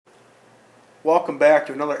Welcome back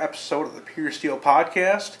to another episode of the Pure Steel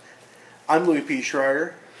Podcast. I'm Louis P.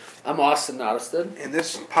 Schreier. I'm Austin Notteston. And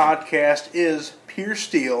this podcast is Pure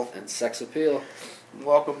Steel. And Sex Appeal.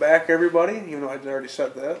 Welcome back, everybody, even though I already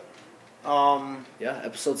said that.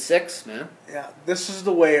 Episode 6, man. Yeah, this is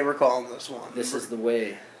the way we're calling this one. This is the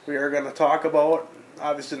way. We are going to talk about,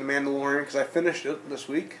 obviously, The Mandalorian, because I finished it this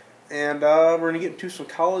week. And we're going to get into some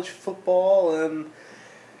college football, and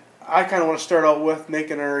I kind of want to start out with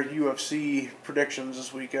making our UFC predictions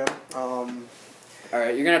this weekend. All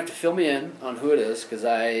right, you're going to have to fill me in on who it is, because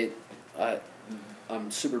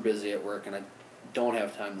I'm super busy at work, and I don't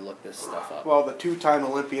have time to look this stuff up. Well, the two-time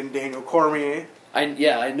Olympian Daniel Cormier. I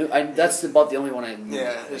knew. That's about the only one I knew.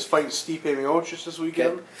 Yeah, is fighting Stipe Miocic this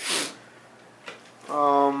weekend.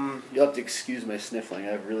 Okay. You'll have to excuse my sniffling.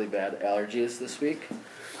 I have really bad allergies this week.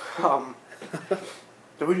 So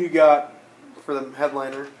who do you got for the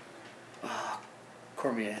headliner?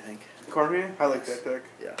 Cormier, I think. Cormier? I like that pick.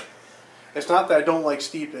 Yeah. It's not that I don't like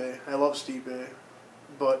Stipe. I love Stipe.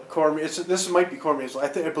 But Cormier, this might be Cormier's.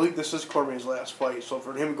 I believe this is Cormier's last fight. So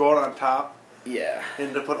for him going on top, yeah,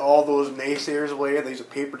 and to put all those naysayers away that he's a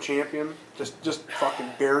paper champion, just fucking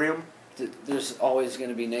bury him. There's always going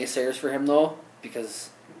to be naysayers for him though,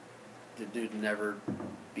 because the dude never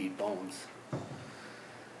beat Bones.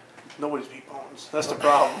 Nobody's beat Bones. That's the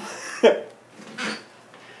problem.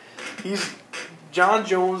 John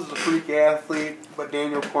Jones is a freak athlete, but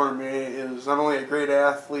Daniel Cormier is not only a great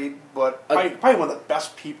athlete, but probably one of the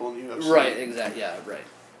best people in the UFC. Right, exactly. Yeah, right.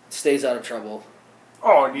 Stays out of trouble.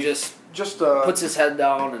 Oh, and he just puts puts his head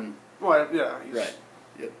down and. Well, yeah. Right.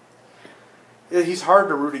 Yep. He's hard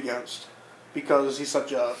to root against because he's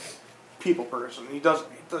such a people person. He does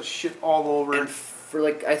shit all over. And for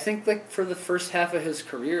I think for the first half of his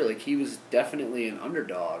career, he was definitely an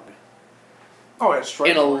underdog. Oh, yeah, strike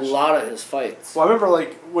in a force. lot of his fights. Well, I remember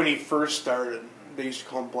when he first started, they used to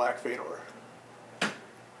call him Black Fedor.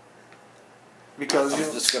 Because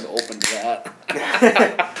I'm just going to open to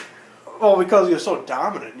that. Well, because he was so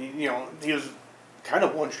dominant. He was kind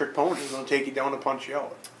of one-trick pony. He was going to take you down and punch you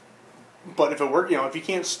out. But if it worked, if you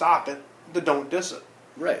can't stop it, then don't diss it.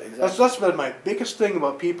 Right, exactly. That's been my biggest thing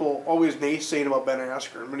about people always naysaying about Ben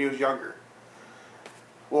Askren when he was younger.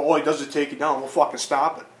 Well, all he does is take you down. Well, fucking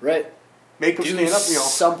stop it. Right. Make him stand up.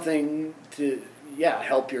 Something to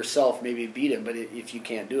help yourself. Maybe beat him. But if you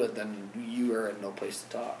can't do it, then you are in no place to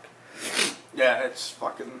talk. Yeah, it's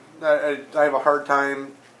fucking. I have a hard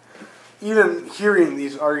time even hearing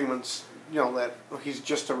these arguments. That he's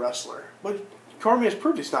just a wrestler. But Cormier's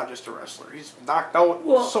proved he's not just a wrestler. He's knocked out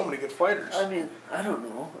so many good fighters. I mean, I don't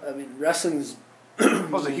know. I mean, wrestling's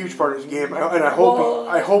was a huge part of his game, and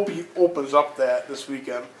I hope he opens up that this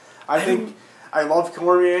weekend. I love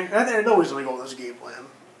Cormier, and I know he's going to go with this game plan.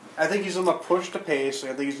 I think he's going to push the pace, and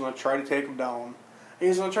I think he's going to try to take him down, and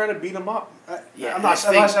he's going to try to beat him up. I'm not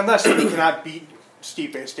saying he cannot beat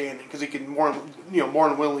Stipe standing, because he can more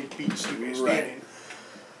than willingly beat Stipe standing. Right.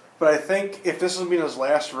 But I think if this is going to be his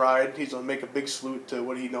last ride, he's going to make a big salute to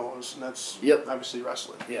what he knows, and that's obviously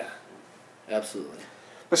wrestling. Yeah, absolutely.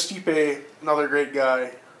 But Stipe, another great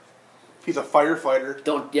guy. He's a firefighter.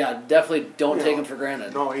 Definitely don't take him for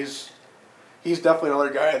granted. No, he's definitely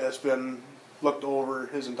another guy that's been looked over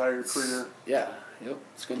his entire career. Yeah,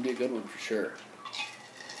 it's going to be a good one for sure.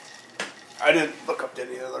 I didn't look up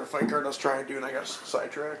any other fight card I was trying to do, and I got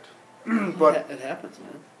sidetracked. But it happens,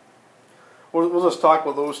 man. We'll just talk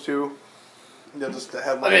about those two. Just the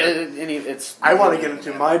headline. I want to get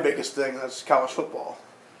into my biggest thing. That's college football.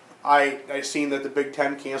 I seen that the Big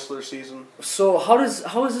Ten canceled their season. So how is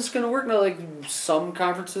this going to work now? Some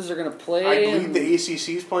conferences are going to play. I believe the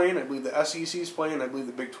ACC's playing. I believe the SEC's playing. I believe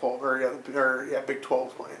the Big 12 Big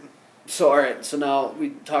 12's playing. So all right. So now we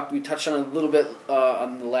touched on it a little bit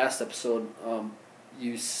on the last episode.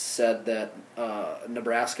 You said that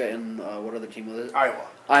Nebraska and what other team was it?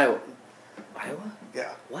 Iowa.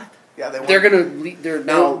 Yeah. What? Yeah, they're going to. They're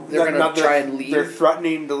going to try and leave. They're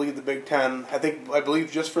threatening to leave the Big Ten. I believe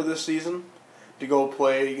just for this season, to go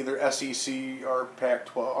play either SEC or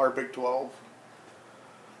Pac-12 or Big 12.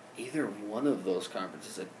 Either one of those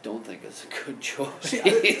conferences, I don't think is a good choice. See,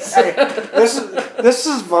 this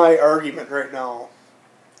is my argument right now.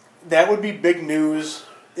 That would be big news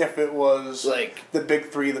if it was the Big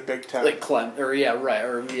 3, the Big 10.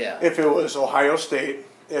 If it was Ohio State,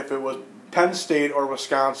 if it was Penn State or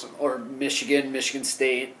Wisconsin. Or Michigan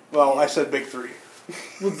State. Well, I said Big 3.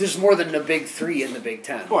 Well, there's more than a Big 3 in the Big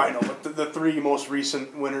 10. Well, I know, but the three most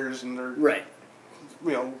recent winners in their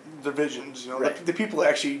divisions, right. the people that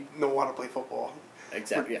actually want to play football.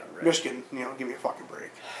 Exactly, yeah, right. Michigan, give me a fucking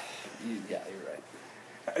break. Yeah, you're right.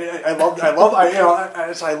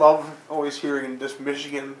 I love always hearing this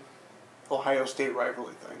Michigan Ohio State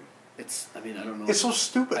rivalry thing. I don't know. It's so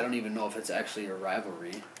stupid. I don't even know if it's actually a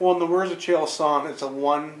rivalry. Well, in the words of Chael Sonnen, it's a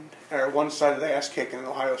one-sided ass kick and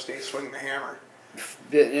Ohio State swinging the hammer.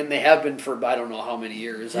 And they have been for I don't know how many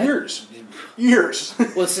years. Years.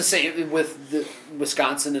 Well, it's the same with the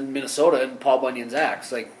Wisconsin and Minnesota and Paul Bunyan's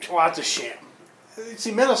axe. Well, that's a sham.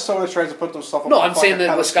 See, Minnesota tries to put themselves. No, I'm saying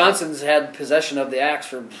that Wisconsin's had possession of the axe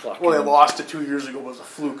for fucking. Well, they lost it 2 years ago. It was a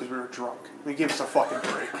fluke because we were drunk. They gave us a fucking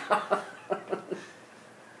break.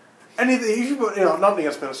 Anything, nothing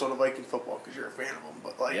against Minnesota Viking football because you're a fan of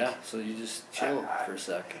them, but yeah. So you just chill for a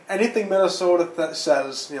sec. Anything Minnesota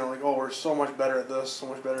says, oh, we're so much better at this, so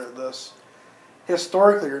much better at this.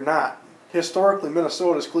 Historically, you're not. Historically,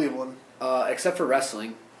 Minnesota's Cleveland. Except for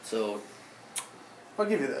wrestling, so. I'll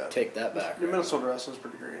give you that. Take that back. Your Minnesota wrestling's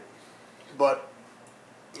pretty great, but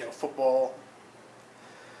football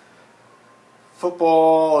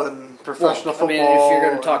and professional football. I mean, if you're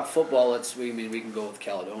going to talk football, we can go with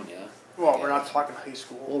Caledonia. Well, we're not talking high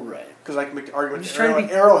school. Well, right. Because I can make the argument. Just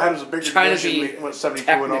Arrowhead is a bigger trying to be went 72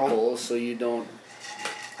 technical, so you don't.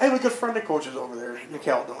 I have a good friend that coaches over there in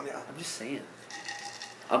Caledonia. I'm just saying.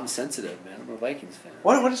 I'm sensitive, man. I'm a Vikings fan.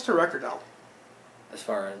 What is their record now? As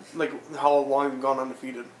far as how long have you gone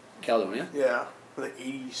undefeated? Caledonia? Yeah,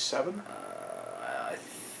 87. I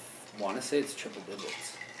want to say it's triple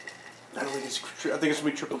digits. I don't think it's. I think it's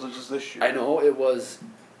gonna be triple digits this year. I know it was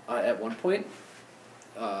at one point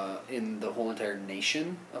in the whole entire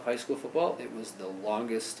nation of high school football. It was the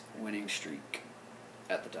longest winning streak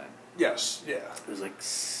at the time. Yes. Yeah. It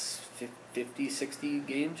was 50, 60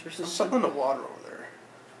 games or something. There's something in the water over there.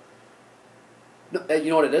 No, you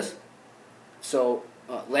know what it is? So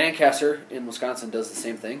Lancaster in Wisconsin does the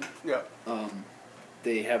same thing. Yeah.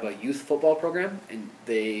 They have a youth football program, and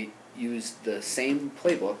they use the same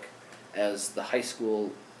playbook as the high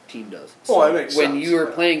school team does. So that makes sense. When you are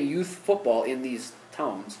playing youth football in these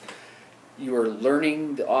towns, you are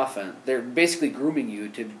learning the offense. They're basically grooming you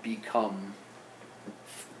to become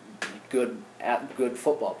good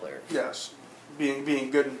football players. Yes, being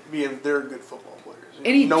they're good football players.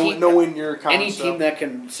 Knowing your concept. Any team that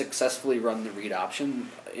can successfully run the read option,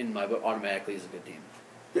 in my book, automatically is a good team.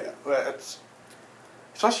 Yeah, that's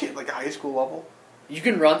especially at a high school level. If you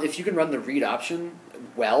can run the read option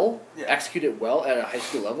well, execute it well at a high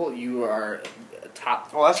school level, you are a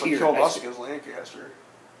top. Well, that's what tier killed us against Lancaster.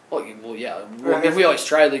 Well, yeah. We always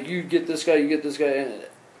try you get this guy, you get this guy. It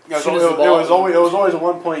was always a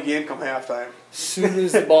 1-point game come halftime. As soon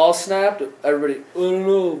as the ball snapped, everybody. I don't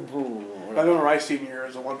know. I remember my senior year, it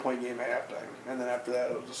was a 1-point game at halftime, and then after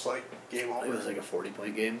that, it was just game over. It was a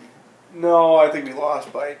 40-point game. No, I think we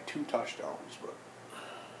lost by 2 touchdowns, but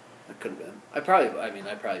it could have been. I probably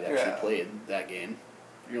actually played that game.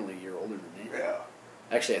 You're only a year older than me. Yeah.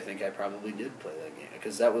 Actually, I think I probably did play that game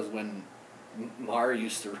because that was when Mar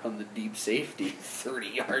used to run the deep safety 30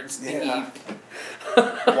 yards deep.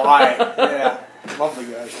 Why? Yeah. Love the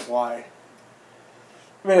guys. Why?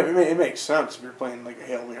 I mean, it makes sense if you're playing a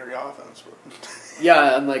Hail Mary offense. But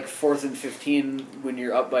yeah, and 4th and 15 when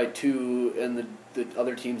you're up by 2 and the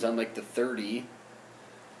other team's on the 30.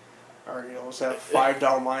 Or, let's have 5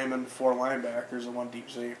 down linemen, 4 linebackers, and 1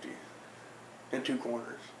 deep safety. And 2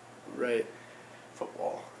 corners. Right.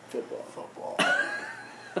 Football.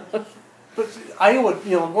 But Iowa,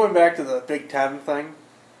 going back to the Big Ten thing,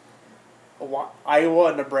 Iowa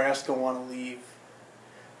and Nebraska want to leave.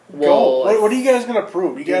 Well, go. What are you guys going to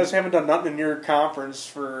prove? You guys haven't done nothing in your conference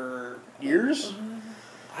for years?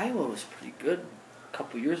 Iowa was pretty good a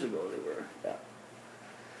couple years ago. They were, yeah.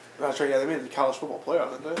 That's right, yeah, they made the college football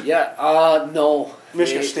playoff, didn't they? Yeah, no.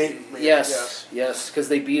 Michigan State made yes, because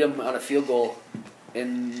they beat them on a field goal. I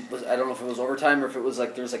don't know if it was overtime or if it was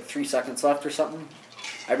there was 3 seconds left or something.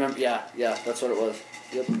 I remember, yeah, that's what it was.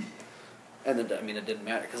 Yep. And then, it didn't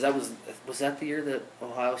matter because was that the year that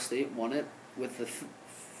Ohio State won it with the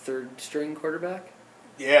third string quarterback?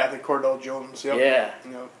 Yeah, the Cordell Jones. Yep. Yeah.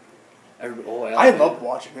 Yep. I loved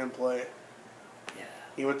watching him play. Yeah.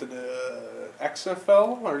 He went to the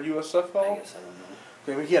XFL or USFL? I guess I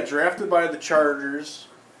don't know. He got drafted by the Chargers,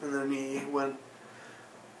 and then he went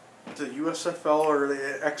to USFL or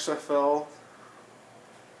the XFL.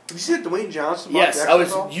 Did you see that Dwayne Johnson? Yes,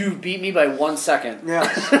 you beat me by 1 second. Yeah.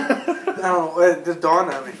 I don't know. It just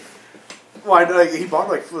dawned on me. Well, he bought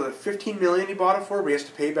for $15 million. He bought it for, but he has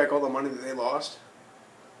to pay back all the money that they lost.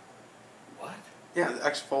 What? Yeah, the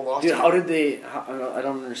XFL lost. Dude, how did they? I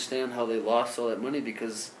don't understand how they lost all that money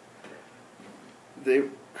because they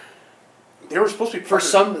were supposed to be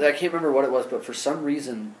I can't remember what it was, but for some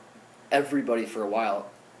reason, everybody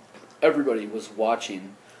was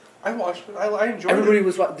watching I watched it. I enjoyed Everybody it.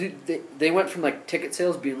 was dude, they went from like ticket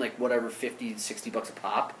sales being like whatever $50-$60 a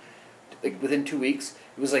pop, like within 2 weeks.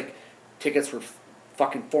 It was like tickets were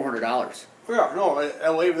fucking $400. Yeah, no,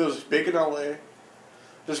 L.A. It was big in L.A.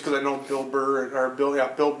 Just because I know Bill Burr and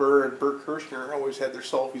Bert Kirshner always had their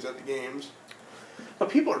selfies at the games.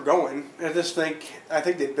 But people are going. I think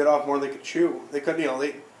they bit off more than they could chew. They couldn't,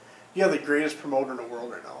 you have the greatest promoter in the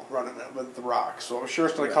world right now running it with The Rock. So I'm sure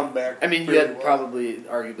it's going to come back. I mean, you had probably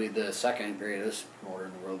arguably the second greatest promoter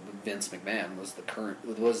in the world. Vince McMahon was the owner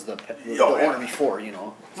before,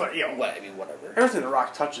 But I mean, whatever. Everything The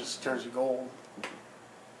Rock touches turns to gold.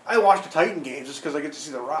 I watch the Titan games just because I get to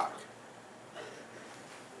see The Rock.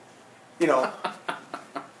 I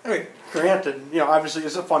mean, granted, obviously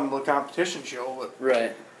it's a fun little competition show, but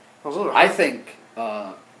right. I think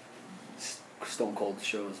Stone Cold's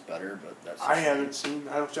show is better, but that's. I haven't seen.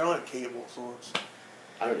 I don't have cable, so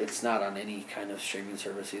it's not on any kind of streaming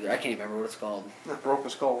service either. I can't remember what it's called.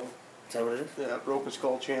 Broken Skull. Is that what it is? Yeah, Broken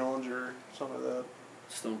Skull Challenge or something like that.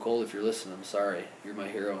 Stone Cold, if you're listening, I'm sorry. You're my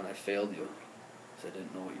hero, and I failed you because I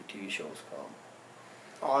didn't know what your TV show was called.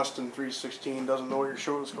 Austin 316 doesn't know what your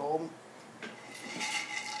show is called.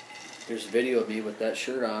 There's a video of me with that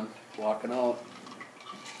shirt on, walking out.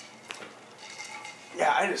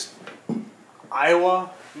 Yeah,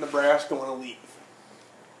 Iowa, Nebraska want to leave.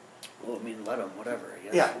 Well, I mean, let them, whatever, I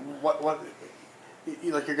guess. Yeah,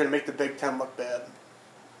 you're going to make the Big Ten look bad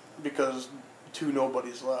because two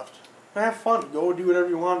nobodies left. Have fun. Go do whatever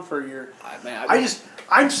you want for a year.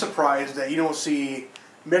 I'm surprised that you don't see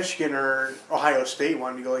Michigan or Ohio State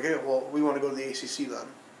wanting to go like, hey, well, we want to go to the ACC then.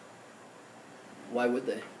 Why would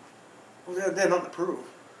they? Well, they have nothing to prove.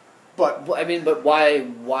 But why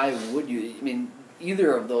would you? I mean,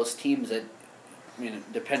 either of those teams that,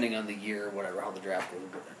 depending on the year or whatever, how the draft goes,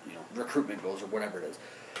 recruitment goes or whatever it is,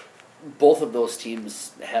 both of those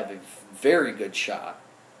teams have a very good shot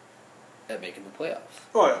at making the playoffs.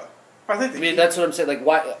 Oh yeah, that's what I'm saying. Like,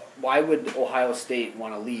 why would Ohio State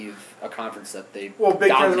want to leave a conference that they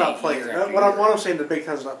Big Ten's not dominate playing? year after What year? I'm saying, the Big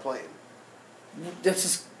Ten's not playing. That's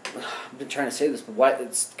just. I've been trying to say this, but why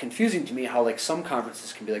it's confusing to me how like some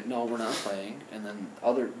conferences can be like, no, we're not playing, and then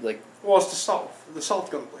other like. Well, it's the South. The South's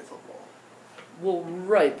going to play football. Well,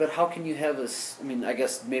 right, but how can you have this? I mean, I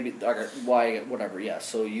guess maybe why whatever. Yeah,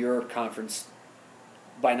 so your conference,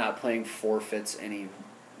 by not playing, forfeits any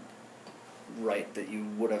right that you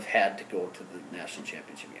would have had to go to the national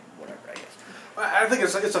championship game, whatever. I guess. I think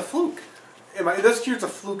it's a fluke. This year's a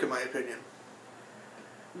fluke in my opinion.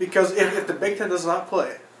 Because if the Big Ten does not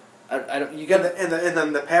play. You got and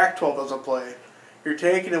then the Pac-12 doesn't play. You're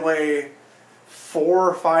taking away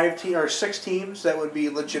 4 or 5 or 6 teams that would be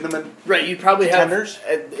legitimate. Right, you'd probably contenders.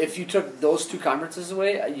 have if you took those 2 conferences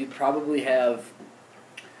away, you'd probably have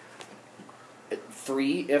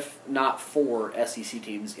 3, if not 4, SEC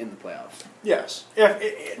teams in the playoffs. Yes,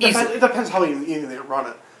 it depends how even they run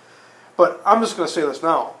it. But I'm just going to say this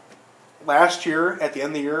now. Last year, at the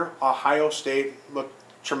end of the year, Ohio State looked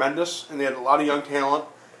tremendous, and they had a lot of young talent.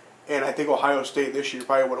 And I think Ohio State this year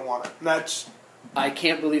probably would have won it. And I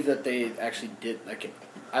can't believe that they actually did.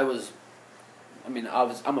 I'm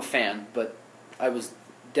a fan, but I was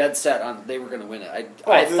dead set on they were going to win it. I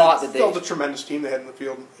thought that that was a tremendous team they had in the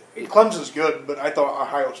field. Clemson's good, but I thought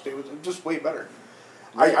Ohio State was just way better.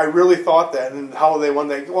 Right. I really thought that, and how they won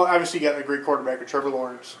that. Well, obviously you got a great quarterback, Trevor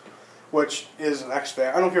Lawrence, which is an X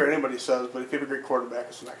factor. I don't care what anybody says, but if you have a great quarterback,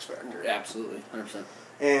 it's an X factor. Absolutely, 100%.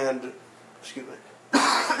 And excuse me.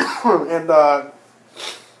 And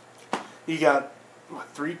you got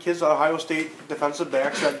 3 kids at Ohio State defensive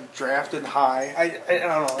backs that drafted high. I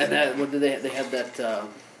don't know. And what did they had that?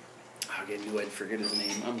 I knew I'd forget his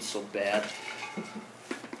name. I'm so bad.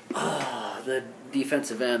 The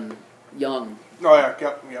defensive end, Young. Oh yeah,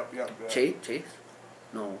 yep. Chase?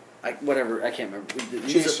 No, whatever. I can't remember.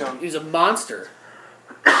 Chase Young. He was a monster.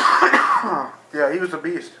 Yeah, he was a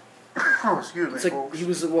beast. Excuse me, folks. He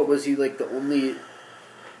was. What was he like? The only.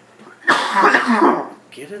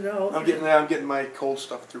 Get it out. I'm getting my cold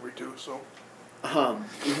stuff through me too. So.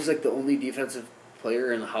 He was like the only defensive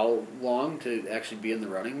player in how long to actually be in the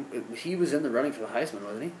running. He was in the running for the Heisman,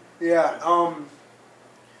 wasn't he? Yeah.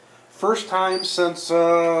 First time since.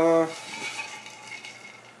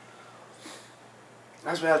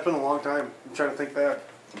 It's been a long time. I'm trying to think back.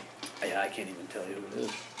 Yeah, I can't even tell you who it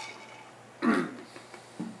is.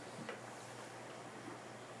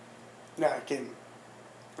 Yeah, I can't.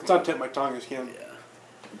 It's on the tip of my tongue. I just can't. Yeah.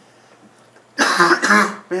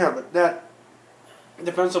 Yeah, but that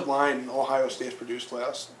defensive line Ohio State's produced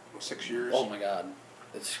last 6 years. Oh my God,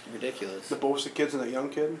 it's ridiculous. The Bosa kids and that young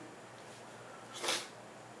kid.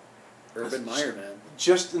 Urban Meyer, man.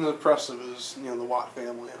 Just as impressive as the Watt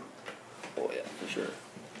family. Oh yeah, for sure.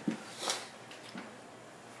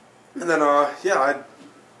 And then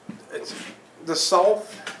it's the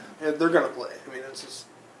South. They're gonna play. I mean, it's just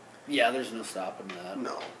there's no stopping that.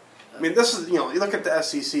 no. I mean, this is, you look at the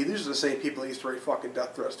SEC, these are the same people that used to write fucking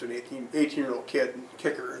death threats to an 18-year-old kid,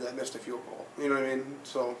 kicker, that missed a field goal. You know what I mean?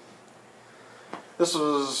 So, this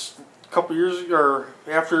was a couple years ago,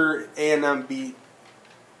 after A&M beat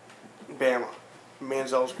Bama.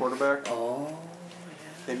 Manziel's quarterback. Oh,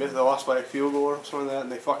 yeah. They lost by a field goal or something like that,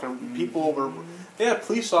 and they fucking, they had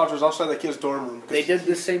police officers outside the kid's dorm room. They did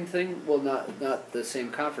the same thing. Well, not the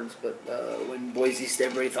same conference, but when Boise State,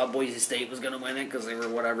 everybody thought Boise State was going to win it because they were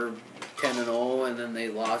 10-0, and then they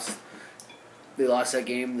lost. They lost that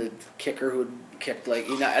game. The kicker who had kicked I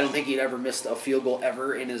don't think he'd ever missed a field goal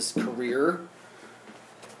ever in his career,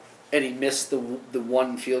 and he missed the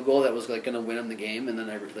one field goal that was going to win him the game, and then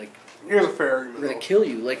here's a fair argument. We're going to kill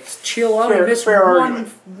you. Chill out. You missed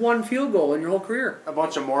one field goal in your whole career. A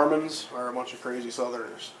bunch of Mormons or a bunch of crazy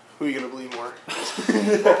Southerners? Who are you going to believe more?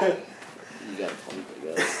 You got a point, I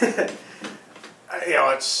guess.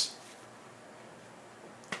 It's...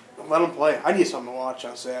 Let them play. I need something to watch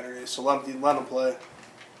on Saturday, so let them play.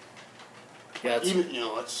 Yeah, it's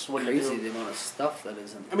it's what crazy do you do? the amount of stuff that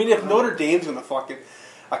isn't... I mean, if Notre Dame's going to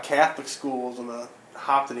a Catholic school's going to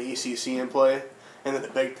hop to the ACC and play, and then the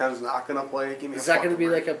Big Ten's not going to play. Give me Is that going to be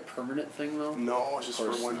a permanent thing, though? No, it's just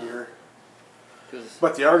for 1 year. Cause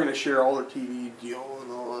But they are going to share all their TV deal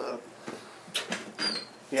and all that.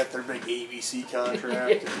 They got their big ABC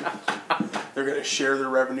contract. And they're going to share their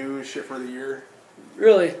revenue and shit for the year.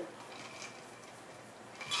 Really?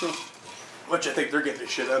 Which I think they're getting the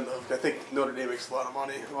shit end of. I think Notre Dame makes a lot of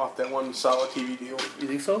money off that one solid TV deal. You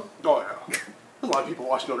think so? Oh, yeah. There's a lot of people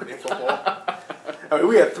watch Notre Dame football. I mean,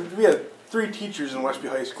 we had 3 teachers in Westby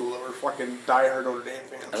High School that were fucking diehard Notre Dame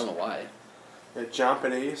fans. I don't know why. John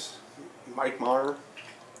Panais, Mike Marr.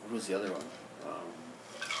 Who's the other one?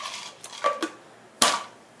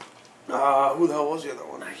 Who the hell was the other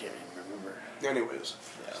one? I can't even remember. Anyways.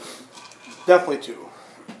 Yeah. Definitely 2.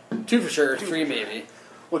 2 for sure. 3 maybe.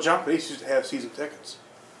 Well, John Panais used to have season tickets.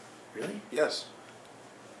 Really? Yes.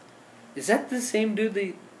 Is that the same dude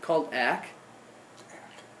they called Ack?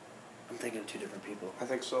 I'm thinking of 2 different people. I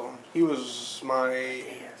think so. He was my...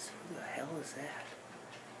 Yes. Who the hell is that?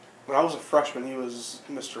 When I was a freshman, he was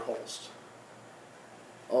Mr. Holst.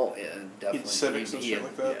 Oh, yeah, definitely. He'd civics and shit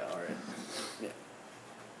like that. Yeah, alright. Yeah.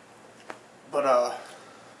 But,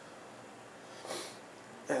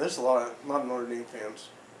 there's a lot of Notre Dame fans.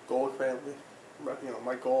 Golick family.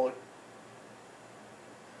 Mike Golick.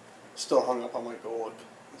 Still hung up on Mike Golick.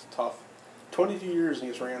 It's tough. 22 years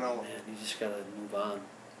and he's ran out. Man, you just gotta move on.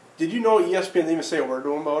 Did you know ESPN didn't even say a word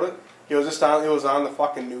to him about it? It was on the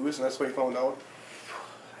fucking news, and that's what he found out.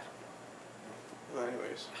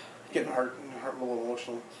 Anyways, getting heart a little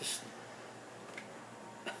emotional.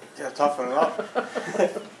 Toughen it up.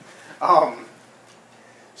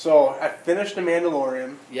 So I finished The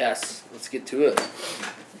Mandalorian. Yes, let's get to it.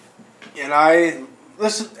 And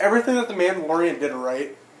everything that The Mandalorian did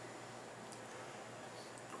right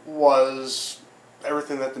was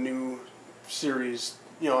everything that the new series,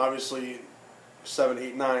 obviously 7,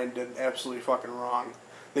 8, 9 did absolutely fucking wrong.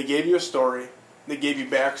 They gave you a story, they gave you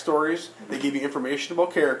backstories, they gave you information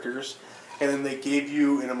about characters, and then they gave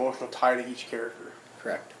you an emotional tie to each character.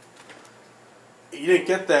 Correct. You didn't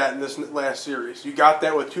get that in this last series. You got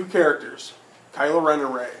that with 2 characters, Kylo Ren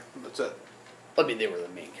and Rey. That's it. I mean, they were the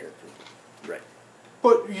main characters. Right.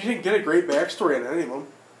 But you didn't get a great backstory on any of them.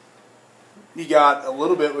 You got a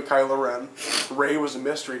little bit with Kylo Ren. Rey was a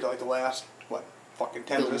mystery to the last,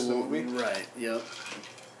 10 minutes of the movie. Right, yep.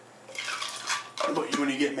 But when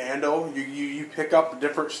you get Mando, you pick up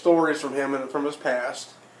different stories from him and from his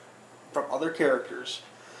past, from other characters.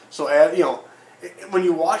 So, when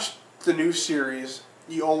you watch the new series,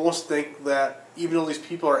 you almost think that even though these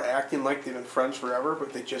people are acting like they've been friends forever,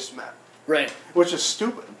 but they just met. Right. Which is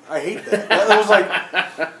stupid. I hate that.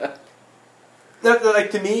 That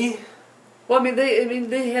was to me... Well,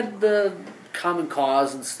 they had the common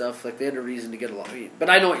cause and stuff. They had a reason to get along. But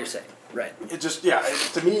I know what you're saying. Right. It just,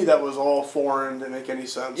 to me, that was all foreign, didn't make any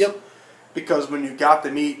sense. Yep. Because when you got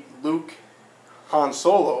to meet Luke, Han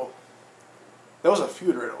Solo, that was a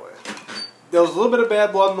feud right away. There was a little bit of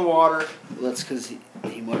bad blood in the water. Well, that's because he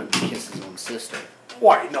wanted to kiss his own sister.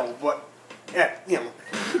 Why? No, but, he didn't know.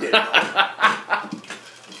 I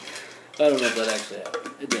don't know if that actually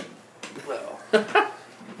happened. It didn't. Well.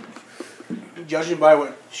 Judging by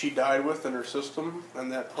what she died with in her system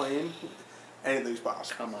and that plane, anything's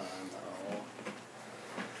possible. Come on, no.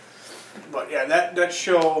 But yeah, that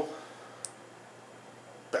show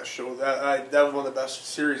best show. That was one of the best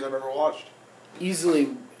series I've ever watched.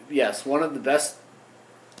 Easily, yes, one of the best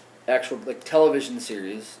actual like television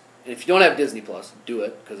series. If you don't have Disney Plus, do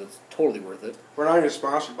it because it's totally worth it. We're not even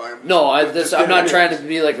sponsored by them. No, I'm not trying to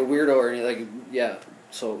be like a weirdo or anything. Like, yeah,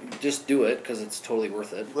 so just do it because it's totally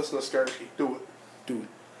worth it. Listen to Starsky. Do it. Do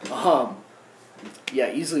it.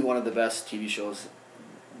 Yeah, easily one of the best TV shows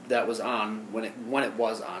that was on when it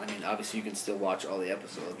was on. I mean, obviously you can still watch all the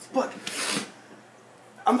episodes. But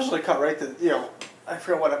I'm just gonna cut right to I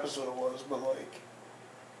forget what episode it was, but like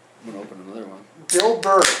I'm gonna open another one. Bill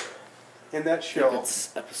Burr in that show.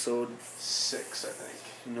 It's episode 6, I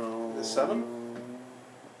think. No. The 7?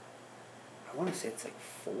 I want to say it's like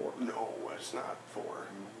 4. No, it's not 4.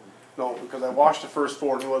 No, because I watched the first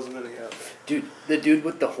 4 and he wasn't in it yet. Dude, the dude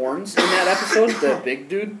with the horns in that episode, the big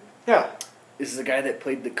dude. Yeah. Is the guy that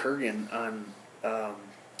played the Kurgan on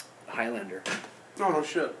Highlander. No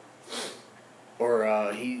shit.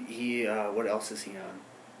 Or he what else is he on?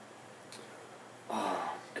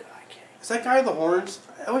 Oh God, I can't. Is that guy with the horns?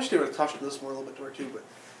 I wish they would have touched this more a little bit more too, but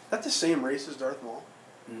that's the same race as Darth Maul.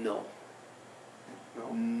 No.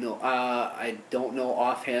 No. I don't know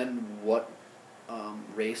offhand what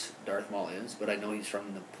race Darth Maul is, but I know he's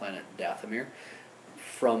from the planet Dathomir.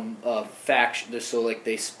 From faction, so like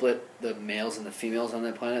they split the males and the females on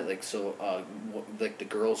that planet. Like so, like the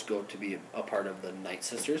girls go to be a part of the Night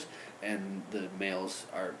Sisters, and the males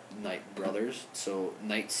are Night Brothers. So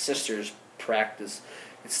Night Sisters practice.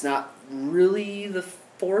 It's not really the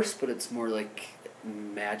Force, but it's more like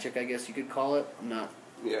magic, I guess you could call it. I'm not.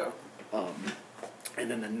 Yeah. And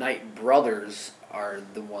then the Night Brothers are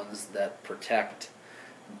the ones that protect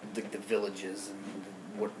the villages and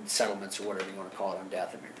what settlements or whatever you want to call it on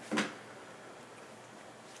Dathomir.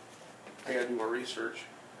 I gotta do more research.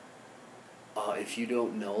 If you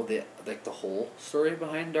don't know the whole story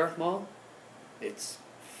behind Darth Maul, it's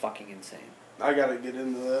fucking insane. I gotta get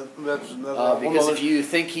into that. That's because if you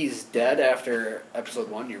think he's dead after episode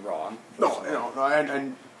 1, you're wrong. No.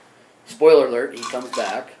 And spoiler alert: he comes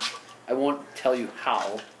back. I won't tell you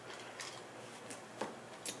how,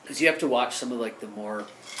 because you have to watch some of like the more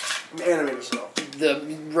animated stuff.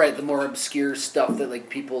 The more obscure stuff that like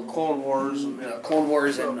people Clone Wars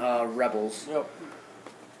and Rebels. Yep.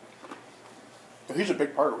 He's a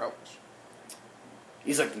big part of Rebels.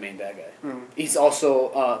 He's like the main bad guy. Mm-hmm. He's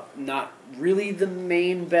also not really the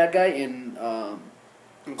main bad guy in Clone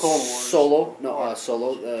Wars. Solo. No,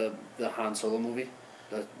 Solo, the Han Solo movie.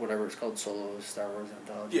 Whatever it's called, Solo Star Wars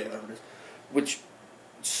Anthology, whatever it is. Which,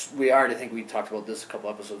 we already think we talked about this a couple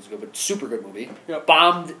episodes ago, but super good movie. Yep.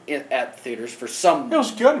 Bombed at theaters for some... It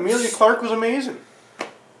was good. Amelia Clarke was amazing.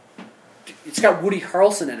 It's got Woody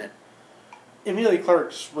Harrelson in it. Amelia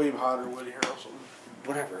Clarke's way hotter than Woody Harrelson.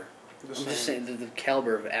 Whatever. I'm just saying the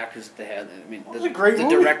caliber of actors that they had. I mean, it was a great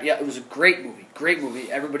movie. It was a great movie. Great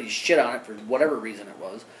movie. Everybody shit on it for whatever reason it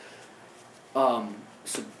was.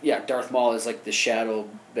 So yeah, Darth Maul is like the shadow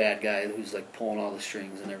bad guy who's like pulling all the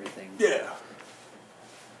strings and everything. Yeah.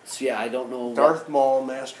 So yeah, I don't know. Darth Maul,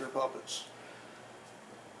 Master of Puppets.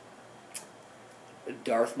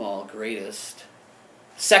 Darth Maul,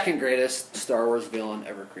 second greatest Star Wars villain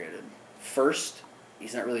ever created. First,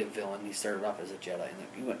 he's not really a villain. He started off as a Jedi, and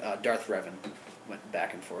he went. Darth Revan went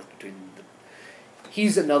back and forth between the.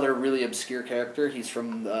 He's another really obscure character. He's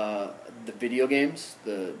from the video games,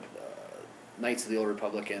 the Knights of the Old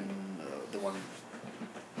Republic, and the one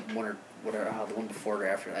or whatever, the one before or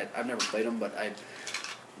after. I've never played them, but I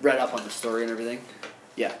read up on the story and everything.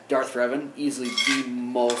 Yeah, Darth Revan, easily the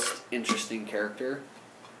most interesting character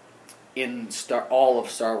in all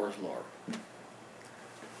of Star Wars lore.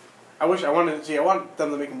 I want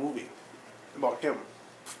them to make a movie about him.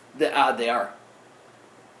 They are.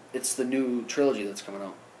 It's the new trilogy that's coming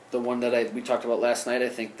out. The one that we talked about last night, I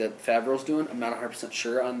think that Favreau's doing. I'm not 100%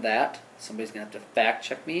 sure on that. Somebody's going to have to fact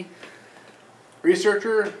check me.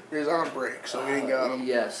 Researcher is on break, so we ain't got him.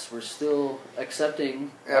 Yes, we're still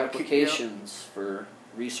accepting applications for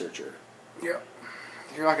researcher. Yep.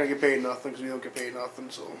 You're not going to get paid nothing because we don't get paid nothing,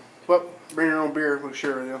 so. But bring your own beer, we'll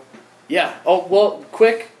share with you. Yeah. Oh, well,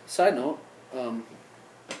 quick side note. What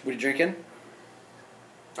are you drinking?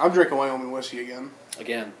 I'm drinking Wyoming whiskey again.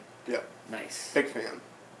 Again? Yep. Nice. Big fan.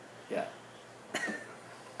 Yeah.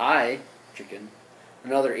 I drinking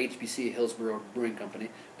another HBC, Hillsborough Brewing Company,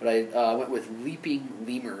 but I went with Leaping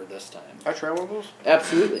Lemur this time. I try one of those?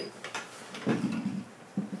 Absolutely.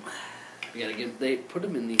 You gotta they put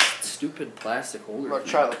them in these stupid plastic holders. Like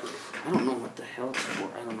childproof. I don't know what the hell it's for.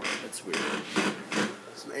 I don't know. It's weird.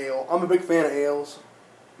 It's an ale. I'm a big fan of ales,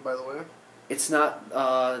 by the way. It's not.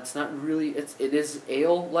 It's not really. It is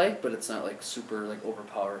ale like, but it's not like super like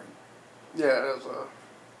overpowering. Yeah, it is.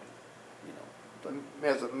 But It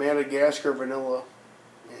has a Madagascar vanilla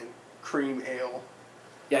and cream ale.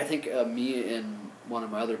 yeah, I think me and one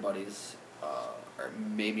of my other buddies are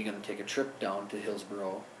maybe going to take a trip down to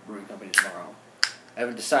Hillsborough Brewing Company tomorrow. I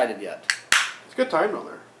haven't decided yet. It's a good time down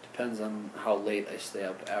there. Depends on how late I stay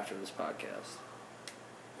up after this podcast.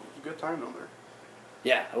 It's a good time down there.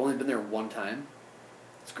 Yeah, I've only been there one time.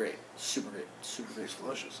 It's great. Super great. Super great. It's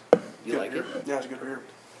delicious. You Good like beer. it? Yeah, it's a good beer.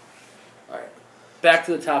 All right. Back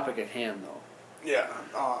to the topic at hand, though. Yeah,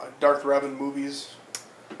 Darth Revan movies.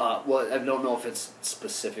 Well, I don't know if it's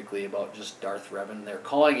specifically about just Darth Revan. They're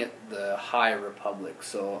calling it the High Republic.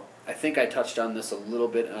 So I think I touched on this a little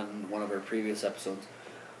bit on one of our previous episodes.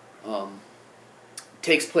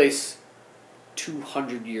 Takes place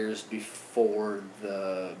 200 years before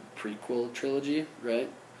the prequel trilogy, right?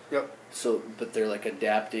 Yep. So, but they're like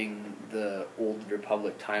adapting the Old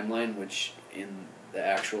Republic timeline, which in the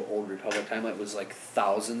actual Old Republic timeline was like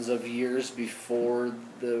thousands of years before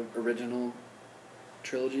the original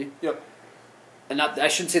trilogy. Yep. And not, I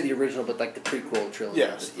shouldn't say the original, but like the prequel trilogy.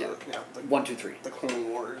 Yes. Yeah. The 1, 2, 3. The Clone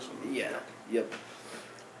Wars. And, Yeah. Yep.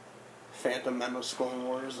 Phantom Menace, Clone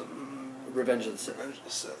Wars, and Revenge of the Sith. Revenge of the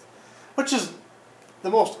Sith, which is the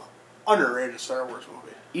most underrated Star Wars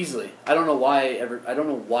movie. Easily. I don't know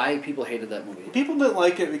why people hated that movie. People didn't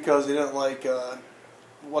like it because they didn't like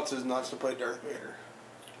what's his nuts to play Darth Vader.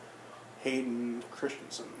 Hayden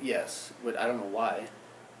Christensen. Yes, but I don't know why.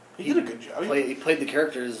 He did a good job. He played the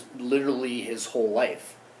characters literally his whole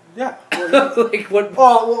life. Yeah. Well, Like what?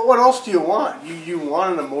 well, what else do you want? You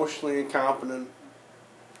want an emotionally incompetent,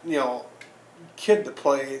 kid to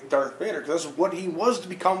play Darth Vader because that's what he was to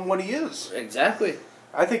become what he is. Exactly.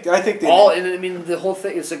 I think they And I mean the whole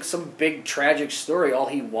thing is like some big tragic story. All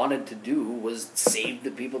he wanted to do was save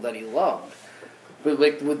the people that he loved. But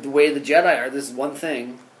like with the way the Jedi are, this is one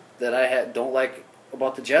thing that I don't like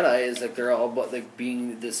about the Jedi is like they're all about like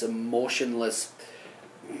being this emotionless,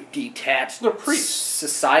 detached They're priests.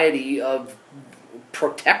 society of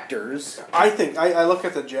protectors. I think I look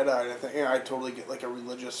at the Jedi and I think I totally get like a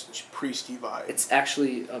religious priesty vibe. It's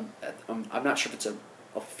actually I'm not sure if it's an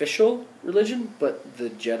official religion, but the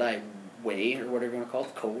Jedi way or whatever you want to call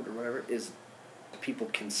it, code or whatever, is people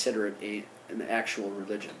consider it an actual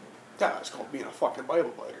religion. Yeah, it's called being a fucking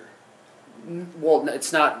Bible biter. Well,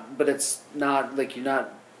 it's not, but it's not like you're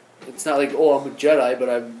not. It's not like, oh, I'm a Jedi, but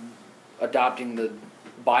I'm adopting the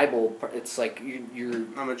Bible. It's like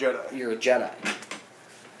I'm a Jedi. You're a Jedi.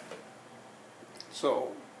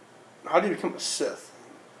 So, how do you become a Sith?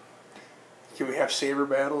 Can we have saber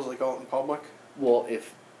battles like out in public? Well,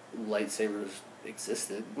 if lightsabers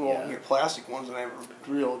existed, Well, yeah. you get plastic ones and have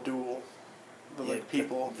a real duel. But Yeah, like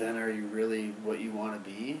people. Then are you really what you want to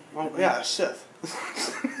be? Well, yeah, a Sith.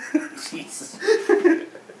 Jesus.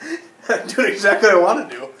 I'm doing exactly what I want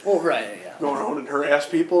to do. Well, right, yeah. Go around and harass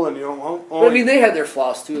people and But I mean, they had their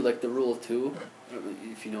flaws too, like the rule of two.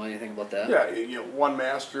 If you know anything about that. yeah, you get one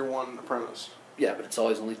master, one apprentice. Yeah, but it's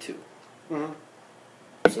always only two. Mm-hmm.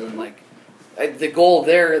 So then, like, the goal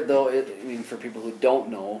there, though, I mean, for people who don't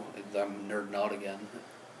know, I'm nerding out again,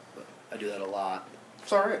 but I do that a lot.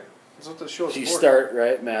 It's all right. That's what the show's So you for. start,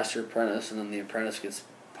 right, master, apprentice, and then the apprentice gets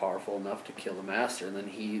powerful enough to kill the master, and then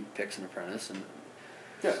he picks an apprentice, and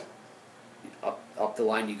Yeah. up the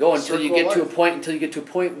line you go until you Circle get of to a life.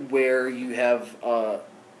 point where you have a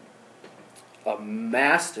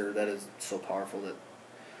master that is so powerful that,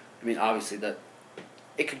 I mean, obviously that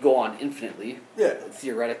it could go on infinitely, Yeah.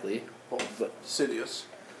 theoretically, Well, but Sidious.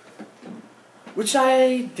 which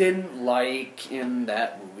I didn't like in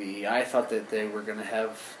that movie. I thought that they were going to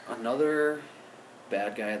have another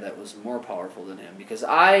bad guy that was more powerful than him, because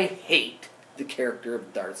I hate the character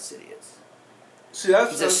of Darth Sidious. See,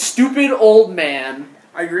 He's a stupid old man.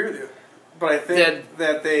 I agree with you, but I think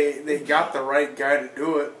that they got the right guy to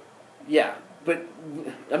do it. Yeah, but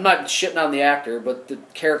I'm not shitting on the actor, but the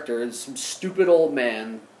character is some stupid old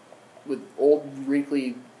man with old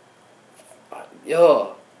wrinkly.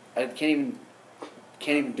 I can't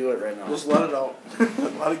even do it right now. Just let it out.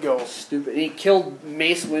 Let it go. Stupid. And he killed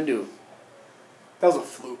Mace Windu. That was a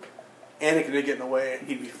fluke. Anakin did get in the way, and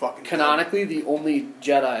he'd be fucking Canonically, the only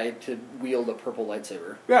Jedi to wield a purple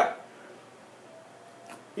lightsaber. dead.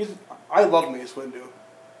 Yeah. I love Mace Windu.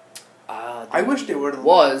 I wish they would have.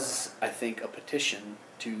 Was, I think, a petition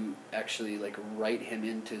to actually like write him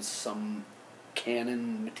into some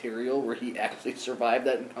canon material where he actually survived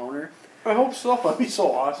that encounter. I hope so. That'd be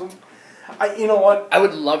so awesome. You know what? I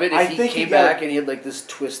would love it if he think came back and he had like this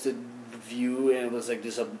twisted view and it was like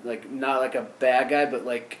just not like a bad guy, but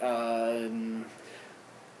like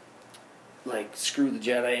screw the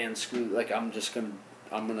Jedi and I'm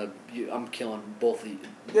I'm killing both of you.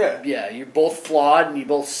 Yeah. Yeah, you're both flawed and you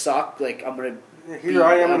both suck. Like, I'm gonna... Here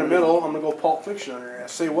I am in the middle. I'm going to go Pulp Fiction on your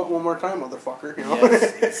ass. Say what one more time, motherfucker. You know?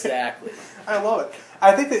 Yes, exactly. I love it.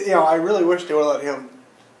 I think that, I really wish they would let him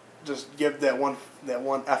just give that one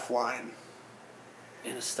F line.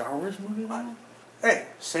 In a Star Wars movie, though? Hey,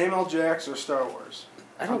 Samuel Jackson or Star Wars?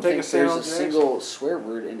 I don't think there's a single swear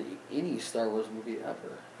word in any Star Wars movie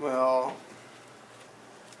ever. Well,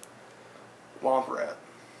 Womp Rat.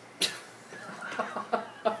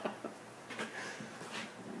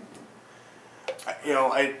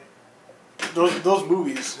 Those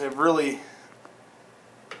movies have really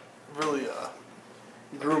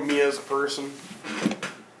grew me as a person,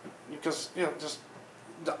 because just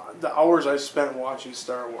the hours I spent watching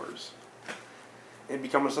Star Wars and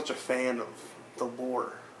becoming such a fan of the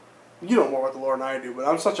lore. You know more about the lore than I do, but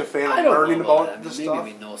I'm such a fan of learning about this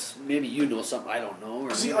stuff. Maybe you know something I don't know.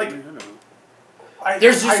 Or see, I don't know. I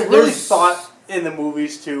really thought in the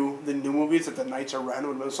movies too, the new movies, that the Knights of Ren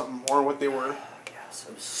would have been something more what they were. Yes,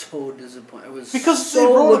 I was so disappointed. I was because so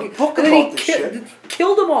they wrote looking, a book and about then this shit.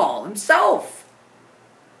 Killed them all himself.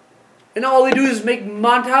 And all they do is make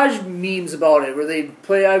montage memes about it, where they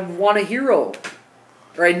play "I Want a Hero"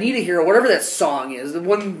 or "I Need a Hero," whatever that song is, the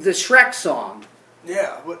Shrek song.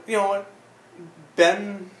 Yeah, but you know what?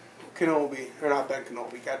 Ben Kenobi, or not Ben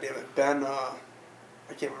Kenobi, goddammit, Ben, I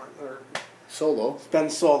can't remember. Solo. Ben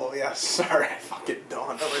Solo, yes. Sorry, I fucking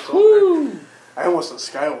dawned on myself. Woo! I almost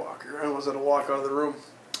said Skywalker. I almost had to walk out of the room.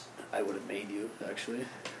 I would have made you, actually.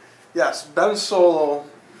 Yes, Ben Solo.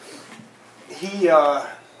 He,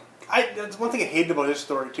 that's one thing I hated about his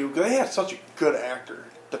story too, because they had such a good actor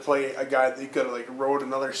to play a guy that you could have wrote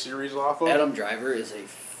another series off of. Adam Driver is a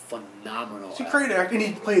phenomenal. He's a great actor, and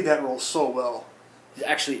he played that role so well.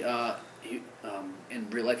 Actually, in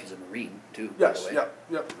real life, he's a Marine too. Yes, by the way.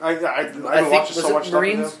 yep. I've been watching so much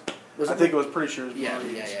Marines? stuff with him. I think it was pretty sure it was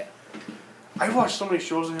Marines. Yeah. I watched so many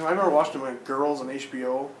shows with him. I remember watching him on Girls on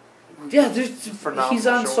HBO. Yeah, Phenomenal he's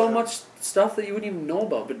on show, so man. much stuff that you wouldn't even know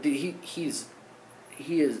about. But he is.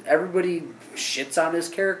 Everybody shits on his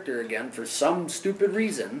character again for some stupid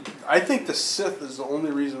reason. I think the Sith is the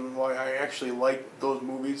only reason why I actually like those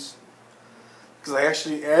movies. Because I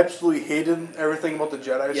actually absolutely hated everything about the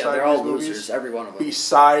Jedi Yeah, side they're of all these losers, movies. every one of them.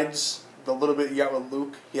 Besides the little bit you got with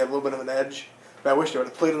Luke, he had a little bit of an edge. But I wish they would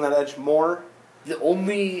have played on that edge more. The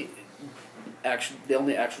only actual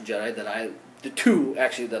Jedi the two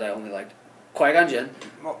actually that I only liked, Qui-Gon Jinn.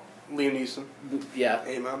 Well, Liam Neeson. Yeah.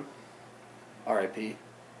 Amen. R.I.P.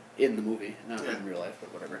 In the movie, not in real life,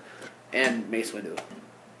 but whatever. And Mace Windu.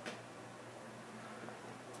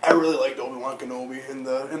 I really liked Obi-Wan Kenobi in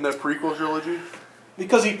the prequel trilogy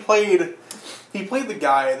because he played the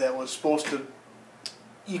guy that was supposed to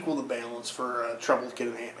equal the balance for a troubled kid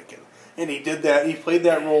in Anakin, and he did that. He played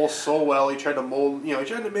that role so well. He tried to mold, he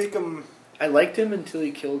tried to make him. I liked him until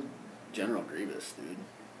he killed General Grievous, dude.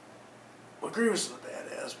 Well, Grievous is a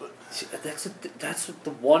badass, but see, that's what the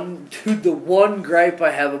one gripe I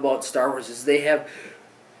have about Star Wars is they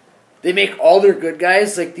make all their good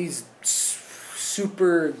guys like these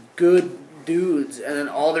super good dudes, and then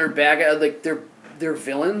all their bad guys, like their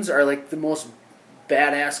villains are like the most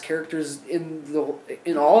badass characters in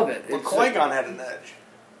all of it. But Qui-Gon had an edge.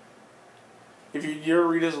 If you ever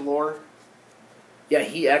read his lore, yeah,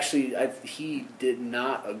 he did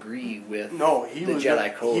not agree with the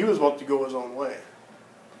Jedi Code. He was about to go his own way.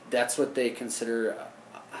 That's what they consider.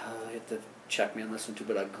 You have to check me on this one too,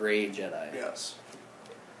 but a gray Jedi. Yes.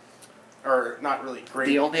 Or not really great.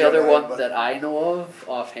 The only Jedi, other one that I know of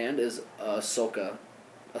offhand is Ahsoka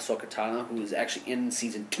Tano, who is actually in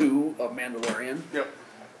season 2 of Mandalorian. Yep.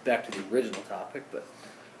 Back to the original topic,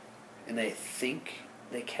 and I think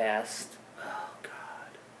they cast. Oh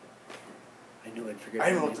God, I knew I'd forget. I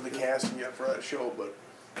haven't looked at the casting yet for that show, but.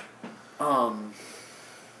 Oh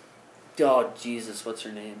Jesus, what's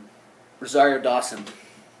her name? Rosario Dawson.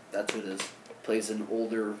 That's what it is. Plays an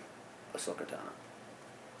older Ahsoka Tano.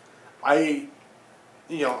 I'm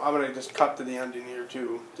gonna just cut to the ending here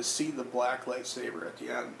too to see the black lightsaber at the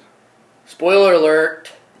end. Spoiler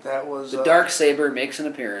alert! That was the dark saber makes an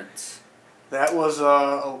appearance. That was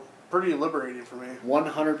pretty liberating for me.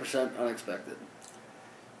 100% unexpected.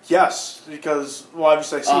 Yes, because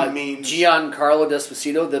obviously I see memes. Giancarlo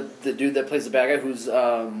Esposito, the dude that plays the bad guy, who's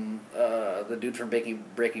the dude from Breaking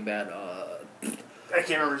Bad. I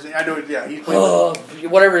can't remember his name. I know. Yeah, he played.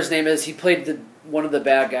 Whatever his name is, he played one of the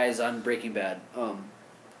bad guys on Breaking Bad.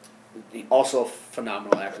 Also a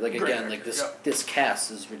phenomenal actor. Like again, like this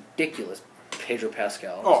cast is ridiculous. Pedro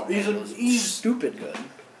Pascal. Oh, he's stupid good.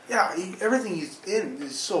 Yeah, everything he's in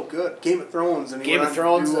is so good. Game of Thrones and Game of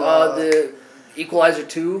Thrones. The Equalizer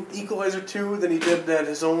 2. Equalizer 2. Then he did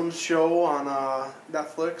his own show on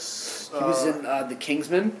Netflix. He was in The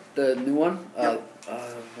Kingsman, the new one. Yep.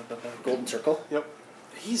 Golden Circle. Yep.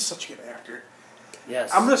 He's such a good actor.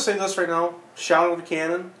 Yes. I'm going to say this right now. Shout out to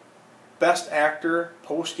Cannon. Best actor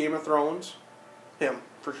post Game of Thrones. Him,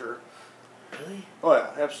 for sure. Really? Oh,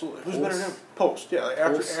 yeah, absolutely. Who's better than him? Post, yeah.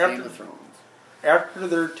 Post Game of Thrones. After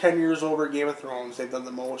their 10 years over Game of Thrones, they've done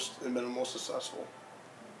the most and been the most successful.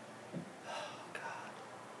 Oh, God.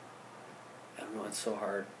 I don't know, it's so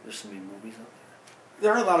hard. There's so many movies out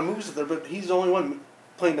There are a lot of movies out there, but he's the only one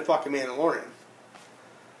playing the fucking Mandalorian.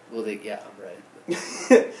 there. Well, yeah, right.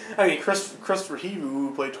 I mean, Christopher Reeve,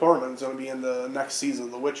 who played Tormund, is going to be in the next season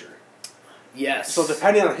of The Witcher. Yes. So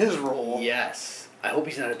depending on his role... Yes. I hope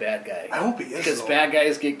he's not a bad guy. I hope he is, because though. bad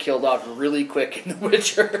guys get killed off really quick in The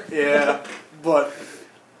Witcher. Yeah, but...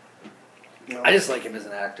 You know, I just like him as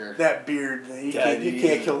an actor. that beard, you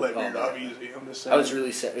can't kill that beard off easy. I'm just saying. I was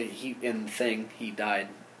really sad. In Thing, he died.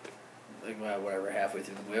 Like, whatever, halfway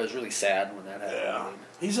through the movie. I was really sad when that happened.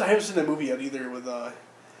 Yeah. I haven't seen that movie yet either with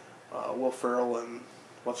Will Ferrell and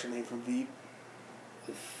what's her name from Veep?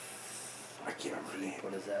 I can't remember her name.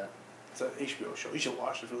 What is that? It's an HBO show. You should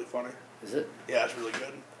watch it. It's really funny. Is it? Yeah, it's really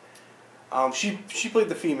good. She played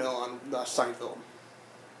the female on Seinfeld.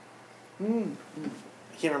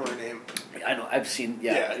 I can't remember her name. I know. I've seen.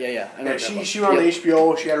 Yeah. I know she went on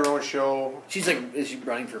HBO. She had her own show. She's like, is she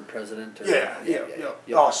running for president? Or, Yeah.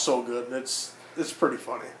 Oh, so good. It's pretty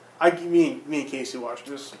funny. Me and Casey watched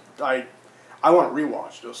this. I want to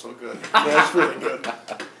rewatch it. It was so good. Yeah, it's really good.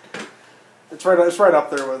 It's right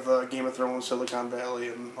up there with Game of Thrones, Silicon Valley,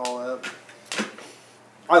 and all that.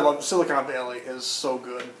 I love Silicon Valley. Is so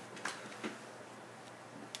good.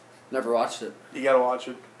 Never watched it. You gotta watch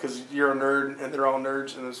it because you're a nerd and they're all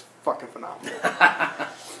nerds, and it's fucking phenomenal.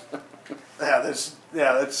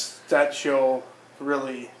 That show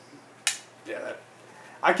really. Yeah,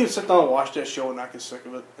 I can sit down and watch that show and not get sick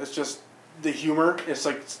of it. It's just the humor. It's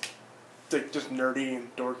like just nerdy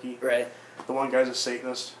and dorky. Right. The one guy's a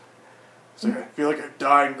Satanist. It's like, I feel like I've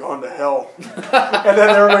died and gone to hell. And then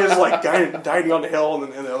everybody's like, died and gone to hell,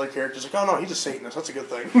 and then the other character's like, oh no, he's a Satanist. That's a good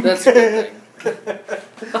thing. That's a good thing.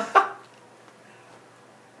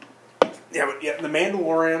 Yeah, The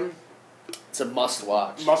Mandalorian. It's a must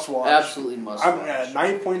watch. Must watch. Absolutely must watch. I'm at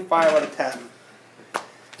 9.5 out of 10.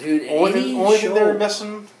 Dude, Only thing they were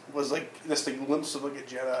missing was like just a glimpse of like a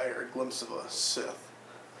Jedi or a glimpse of a Sith.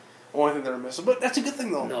 Only thing they were missing, but that's a good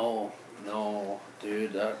thing though. No,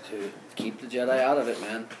 dude, keep the Jedi out of it,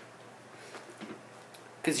 man.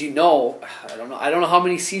 Because I don't know how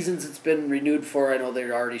many seasons it's been renewed for. I know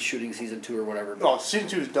they're already shooting season 2 or whatever. No, season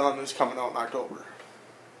 2 is done. It's coming out in October.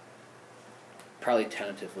 Probably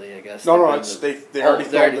tentatively, I guess. No, they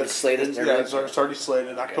already slated. Yeah, it's already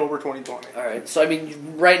slated. Okay. October 2020. All right. So I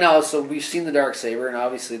mean, right now, so we've seen the Darksaber, and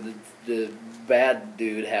obviously the bad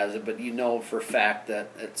dude has it, but you know for a fact that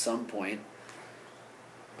at some point,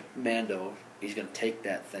 Mando, he's going to take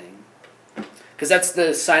that thing. Because that's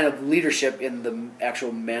the sign of leadership in the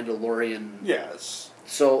actual Mandalorian. Yes.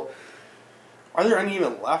 So, are there any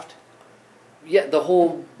even left? Yeah, the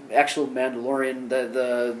whole actual Mandalorian,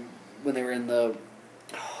 the when they were in the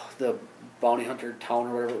bounty hunter town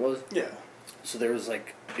or whatever it was. Yeah. So there was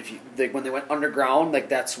like when they went underground, like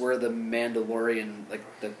that's where the Mandalorian, like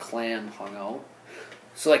the clan hung out.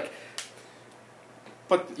 So like,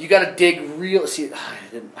 but you got to dig real. See, I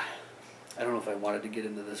don't know if I wanted to get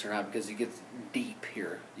into this or not because it gets deep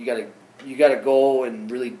here. You gotta go and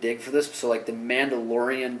really dig for this. So like the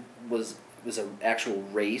Mandalorian was an actual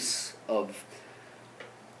race of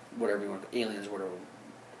whatever you want, aliens or whatever.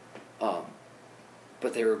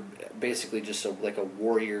 But they were basically just like a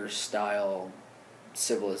warrior style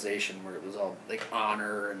civilization where it was all like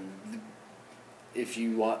honor and if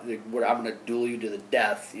you want, like, I'm gonna duel you to the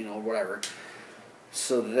death, whatever.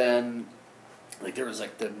 So then, like there was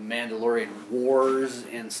like the Mandalorian wars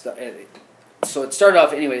and stuff. So it started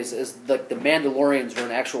off, anyways, as like the Mandalorians were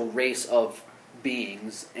an actual race of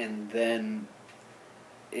beings, and then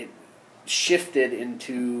it shifted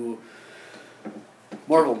into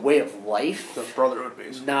more of a way of life. The brotherhood,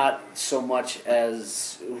 basically. Not so much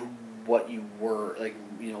as what you were, like,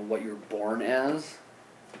 what you were born as.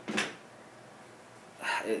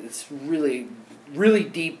 It's really, really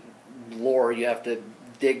deep lore. You have to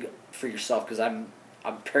dig for yourself, because I'm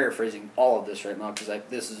paraphrasing all of this right now, because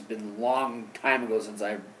this has been a long time ago since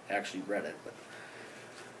I actually read it. But.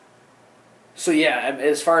 So yeah,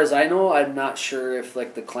 as far as I know, I'm not sure if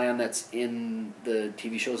like the clan that's in the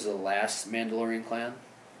TV show is the last Mandalorian clan,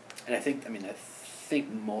 and I think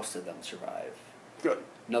most of them survive. Good.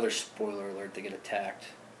 Another spoiler alert: they get attacked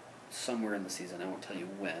somewhere in the season. I won't tell you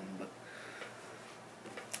when, but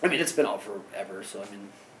I mean it's been out forever. So I mean,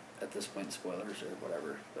 at this point, spoilers or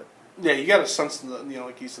whatever. But Yeah, you got to sense the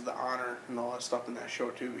like you said, the honor and all that stuff in that show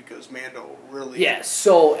too, because Mando really. yeah.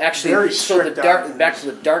 So actually, Very so the strict dark on back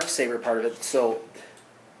rules. to the Darksaber part of it. So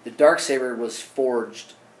the Darksaber was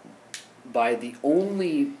forged by the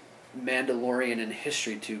only Mandalorian in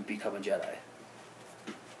history to become a Jedi.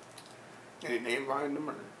 Any name behind him,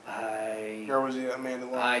 or was he a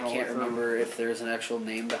Mandalorian? I all the way can't through? remember if there's an actual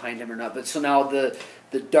name behind him or not. But so now the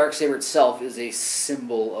Darksaber itself is a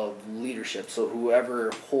symbol of leadership. So whoever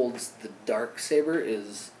holds the Darksaber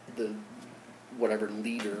is the whatever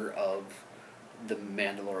leader of the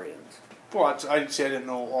Mandalorians. Well, I'd say I didn't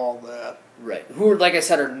know all that. Right. Who, like I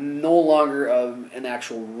said, are no longer an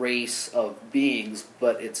actual race of beings,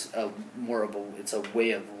 but it's it's a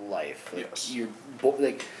way of life. Like Yes.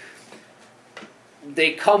 Like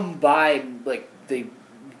they come by, like they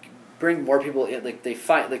bring more people in. Like they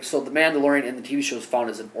find, like so the Mandalorian in the TV show is found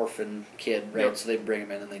as an orphan kid, right? Yep. So they bring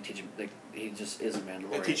him in and they teach him. Like he just is a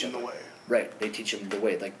Mandalorian. They teach him the way. Right. They teach him the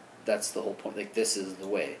way. Like that's the whole point. Like this is the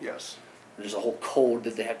way. Yes. There's a whole code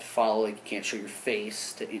that they have to follow. Like you can't show your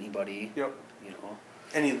face to anybody. Yep. You know.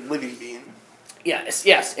 Any living being. Yes.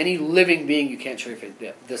 Any living being you can't show your face.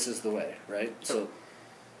 Yeah, this is the way, right? So,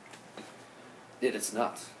 it's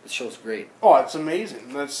nuts. The show's great. Oh, it's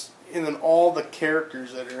amazing. And then all the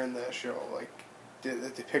characters that are in that show, like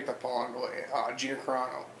that they picked up along the way. Gina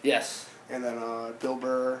Carano, Yes. and then Bill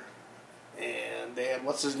Burr, and they had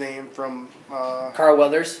what's his name from Carl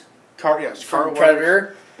Weathers Carl from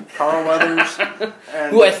Predator, Carl Weathers,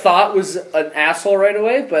 and who I thought was an asshole right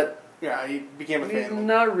away, but yeah, he became a he's fan.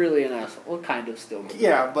 not really an asshole. Well, kind of still.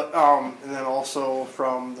 Yeah, but and then also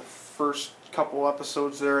from the first couple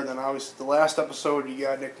episodes there, and then obviously the last episode you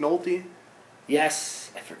got Nick Nolte.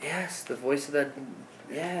 Yes, yes, the voice of that.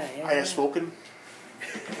 Yeah. I have spoken.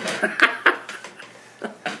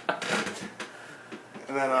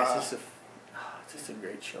 And then it's just a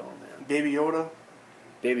great show, man. Baby Yoda.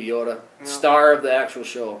 Baby Yoda, Yeah. star of the actual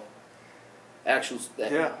show.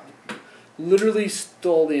 Yeah. Literally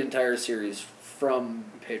stole the entire series from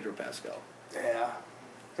Pedro Pascal. Yeah.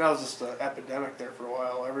 That was just an epidemic there for a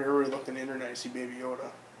while. Everybody looked on the internet to see Baby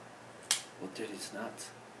Yoda. Well, dude, he's nuts.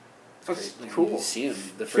 It's That's great. Like, cool. You see him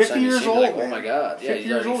the 50 first time you years see him, old, you're like, oh man. my god. Yeah, 50 he's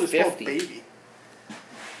years already old, he's still a 50. baby.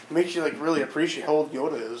 It makes you like really appreciate how old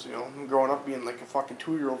Yoda is, you know, growing up being like a fucking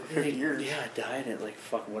 2-year-old for 50 years. Yeah, died at like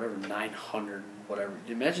fucking whatever, 900, whatever.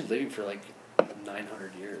 Imagine living for like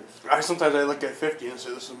 900 years. Sometimes I look at 50 and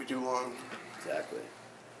say this will be too long. Exactly.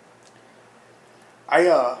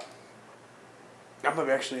 I've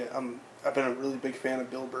been a really big fan of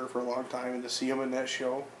Bill Burr for a long time, and to see him in that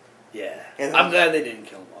show. Yeah. And I'm glad they didn't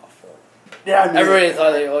kill him off, though. Yeah, I mean, Everybody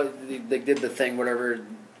thought they did the thing, whatever,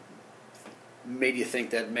 made you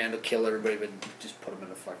think that man would kill everybody, but just put him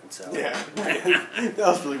in a fucking cell. Yeah, that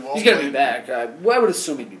was really well. He's gonna be played. back. I would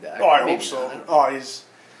assume he'd be back. Oh, I Maybe hope so. not. Oh,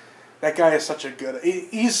 that guy is such a good.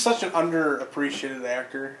 He's such an underappreciated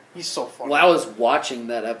actor. He's so funny. When I was watching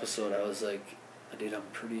that episode, I was like, dude, I'm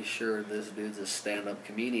pretty sure this dude's a stand-up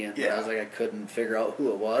comedian. Yeah. But I was like, I couldn't figure out who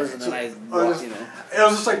it was, and then It was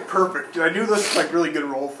just like perfect. I knew this was like really good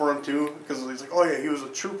role for him too, because he's like, oh yeah, he was a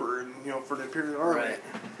trooper, and for the Imperial Army. Right.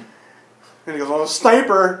 And he goes, oh, a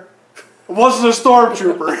sniper. It wasn't a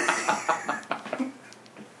stormtrooper.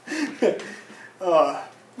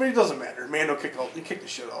 But it doesn't matter. Mando kicked the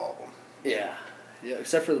shit out of him. Yeah,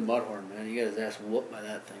 except for the Mudhorn, man. You got his ass whooped by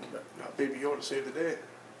that thing. But Baby Yoda saved the day.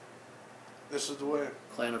 This is the way.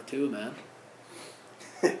 Clan of Two, man.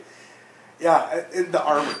 Yeah, and the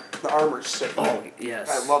armor's sick. Oh yes,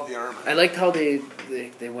 I love the armor. I liked how they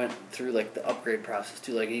went through like the upgrade process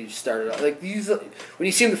too. Like he started out like these when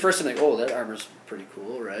you see him the first time, like oh that armor's pretty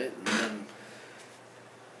cool, right? And then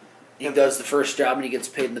he does the first job and he gets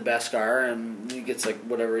paid in the Beskar and he gets like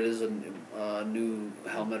whatever it is a new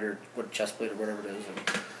helmet or what chest plate or whatever it is.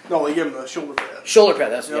 No, they give him the shoulder pad. Shoulder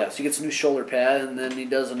pad, that's Yep. yes. He gets a new shoulder pad, and then he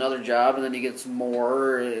does another job, and then he gets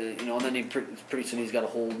more, and then he pretty soon he's got a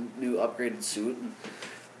whole new upgraded suit. And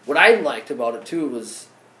what I liked about it too was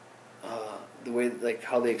the way like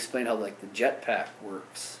how they explain how like the jetpack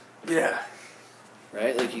works. Yeah.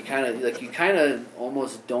 Right, like you kind of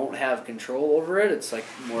almost don't have control over it. It's like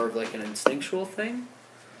more of like an instinctual thing.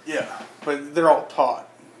 Yeah, but they're all taught.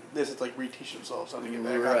 They just like reteach themselves how to get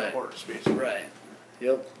back on the Right. horse, basically. Right.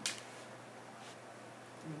 Yep.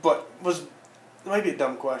 But it might be a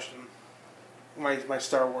dumb question. My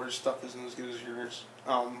Star Wars stuff isn't as good as yours.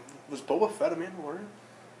 Was Boba Fett a Mandalorian?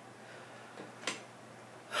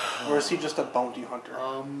 Or is he just a bounty hunter?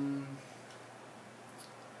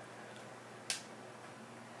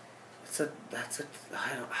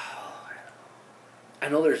 I don't. I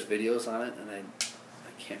know there's videos on it, and I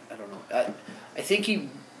don't know. I think he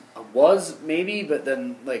was maybe, but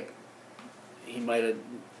then like he might have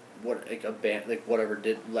a band like whatever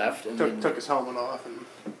did left and took his helmet off and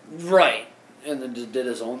right, and then just did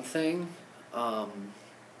his own thing.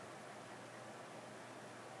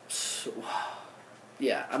 So,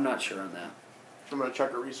 yeah, I'm not sure on that. I'm gonna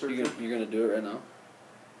check a research. You're gonna do it right now,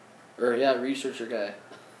 or yeah, researcher guy.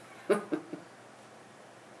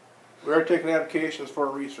 We are taking applications for a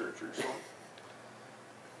researcher, so.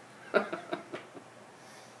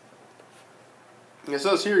 It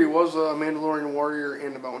says here he was a Mandalorian warrior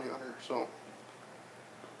and a bounty hunter, so.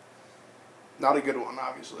 Not a good one,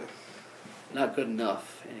 obviously. Not good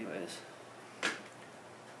enough, anyways.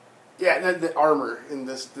 Yeah, the armor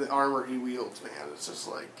the armor he wields, man, it's just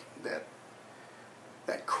like that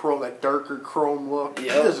darker chrome look.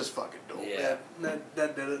 Yep. This is fucking dope. Yeah.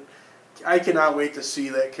 That did it. I cannot wait to see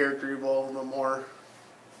that character evolve a little more.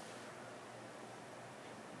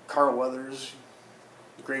 Carl Weathers,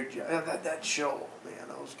 great job. That show, man,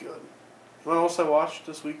 that was good. You know what else I watched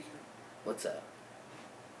this week? What's that?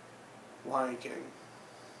 Lion King.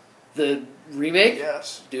 The remake?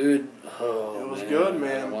 Yes. Dude, oh, It was man. good, I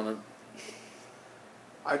man. don't wanna...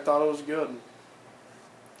 I thought it was good.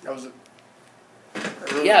 That was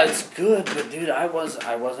Yeah, it's good, but dude, I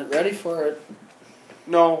wasn't ready for it.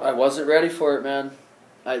 No. I wasn't ready for it, man.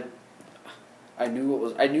 I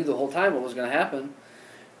knew the whole time what was gonna happen.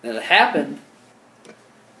 And it happened.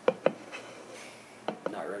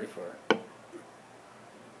 Not ready for it.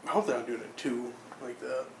 I hope they're not doing it too like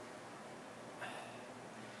that.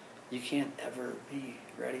 You can't ever be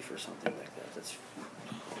ready for something like that. It's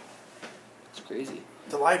crazy.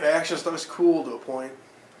 The live action stuff is cool to a point.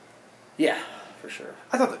 Yeah, for sure.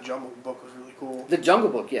 I thought the Jungle Book was really cool. The Jungle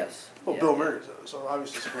Book, yes. Well, Yeah. Bill Murray's in it, so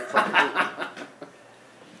obviously it's a great fucking movie.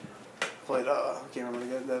 Played, I can't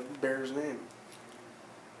remember that bear's name.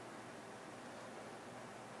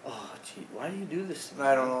 Oh, gee, why do you do this to me?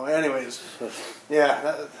 I don't know. Anyways,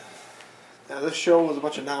 yeah, this show was a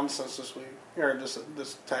bunch of nonsense this week, or this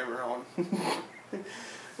time around.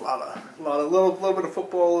 little bit of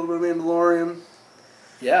football, a little bit of Mandalorian.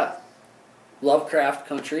 Yeah. Lovecraft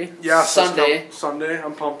Country. Yeah, Sunday. Sunday,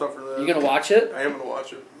 I'm pumped up for that. You gonna watch it? I am gonna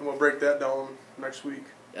watch it. And we'll break that down next week.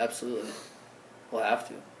 Absolutely. We'll have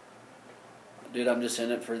to. Dude, I'm just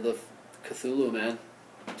in it for the Cthulhu, man.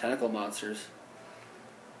 Tentacle monsters.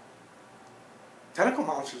 Tentacle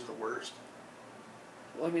monsters are the worst.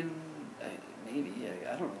 Well, I mean, maybe.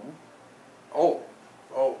 I don't know. Oh.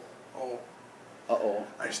 Uh-oh.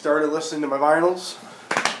 I started listening to my vinyls.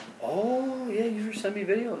 Oh, yeah, you sent me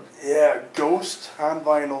videos. Yeah, Ghost on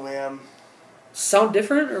vinyl, man. Sound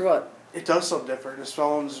different or what? It does sound different. It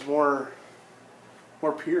sounds more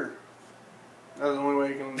pure. That's the only way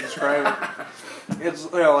you can describe it.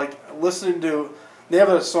 It's like listening to. They have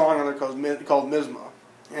a song on there called Misma,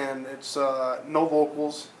 and it's no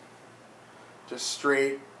vocals, just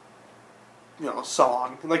straight,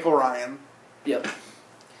 song like Orion. Yep.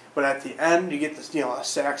 But at the end, you get this, a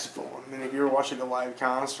saxophone. And if you're watching a live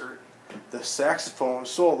concert, the saxophone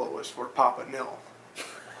solo is for Papa Nil.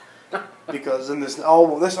 Because in this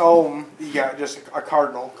album, you got just a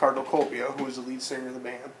Cardinal Copia, who is the lead singer of the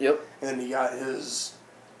band. Yep. And then you got his,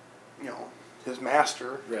 his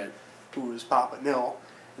master, Right. who is Papa Nil.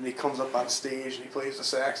 And he comes up on stage and he plays the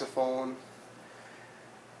saxophone.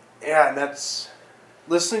 Yeah, and that's,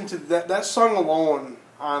 listening to that song alone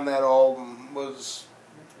on that album was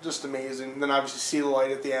just amazing. And then obviously See the Light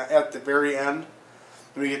at the very end,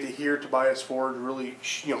 and we get to hear Tobias Ford really,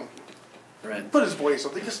 Right. put his voice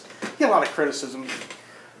up. Because he had a lot of criticism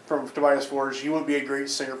from Tobias Ford. He wouldn't be a great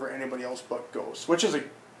singer for anybody else but Ghost, which is a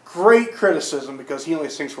great criticism because he only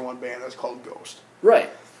sings for one band that's called Ghost. Right.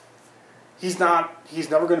 He's never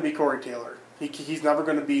going to be Corey Taylor. He's never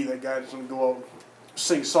going to be that guy that's going to go out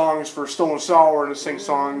sing songs for Stone Sour and sing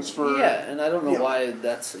songs for... Yeah, and I don't know why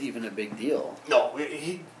that's even a big deal. No,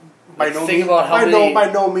 by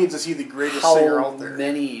no means is he the greatest singer out there. How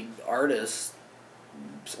many artists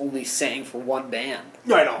only sang for one band?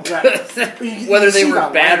 No, I know. Whether they were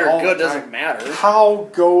bad or good doesn't matter. How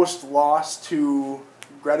Ghost lost to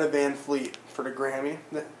Greta Van Fleet for the Grammy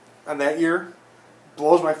on that year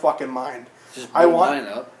blows my fucking mind. Just blew mine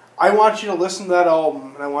up. I want you to listen to that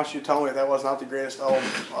album, and I want you to tell me that was not the greatest album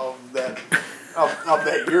of that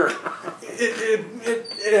year.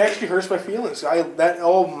 It actually hurts my feelings. That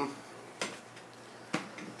album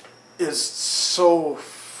is so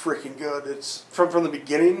freaking good. It's from the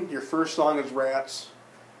beginning. Your first song is Rats,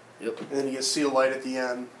 Yep. And then you get See the Light at the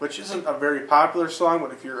end, which isn't a very popular song,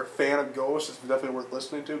 but if you're a fan of Ghost, it's definitely worth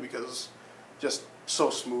listening to because it's just so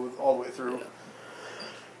smooth all the way through. Yeah.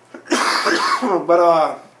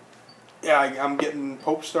 But, I'm getting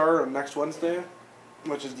Pope Star next Wednesday,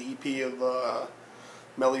 which is the EP of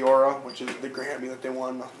Meliora, which is the Grammy that they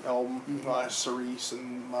won, album, Cerise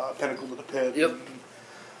and Pinnacle to the Pit. Yep. And,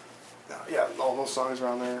 all those songs are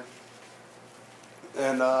on there.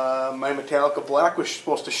 And my Metallica Black was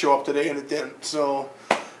supposed to show up today, and it didn't. So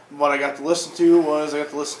what I got to listen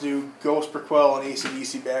to Ghost Prequel and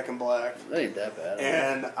AC/DC Back in Black. That ain't that bad.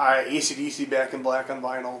 And AC/DC Back in Black on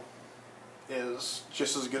vinyl is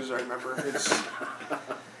just as good as I remember. It's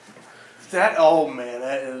that album, man.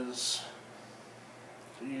 That is,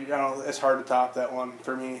 it's hard to top that one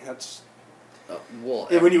for me. That's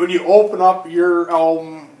when you open up your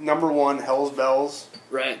album number one, Hell's Bells,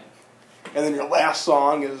 right. And then your last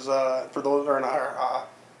song is for those who are not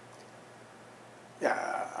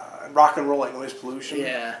Rock and Roll Like Noise Pollution.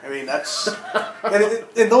 Yeah. I mean that's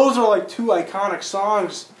and those are like two iconic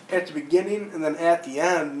songs at the beginning and then at the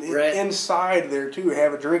end. Right. Inside there too,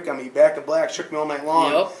 Have a Drink on Me, Back in Black, Shook Me All Night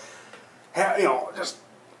Long. Yep. Just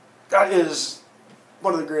that is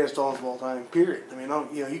one of the greatest albums of all time. Period. I mean,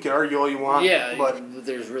 you can argue all you want. Yeah, but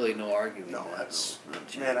there's really no arguing. No, that's no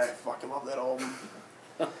chance. Man, I fucking love that album.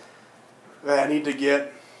 I need to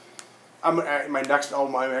get. My next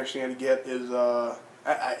album I'm actually going to get is.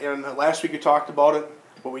 And last week we talked about it,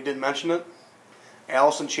 but we didn't mention it.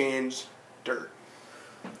 Alice in Chains, Dirt.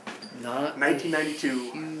 Not 1992. A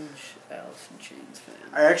huge Alice in Chains fan.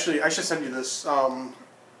 I should send you this.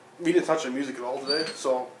 We didn't touch on music at all today,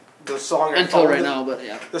 so the song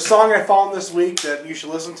the song I found this week that you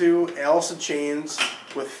should listen to, Alice in Chains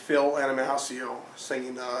with Phil Anastasio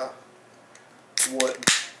singing Wood.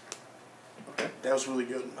 Okay, that was really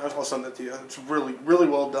good. I'll send that to you. It's really, really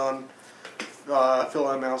well done. Phil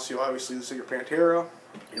Anastasio, obviously the singer Pantera.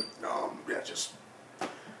 Yep. Just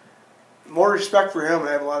more respect for him, and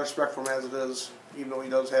I have a lot of respect for him as it is, even though he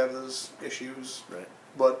does have his issues. Right.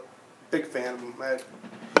 But big fan of him.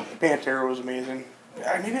 Pantera was amazing.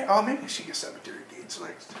 Maybe I should get Cemetery Gates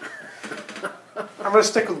next. I'm gonna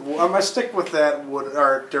stick with that Wood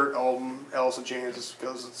or Dirt album, Alice in Chains, just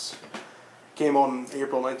because it's came out in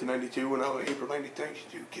April 1992, when I was an April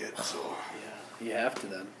 1992 kid. So yeah, you have to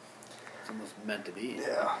then. It's almost meant to be.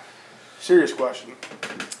 Yeah. Serious question.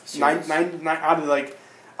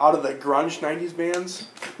 Out of the grunge '90s bands,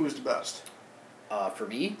 who's the best? For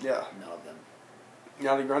me? Yeah. None of them.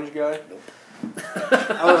 Not a grunge guy? Nope.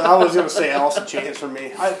 I was going to say Alice in Chains for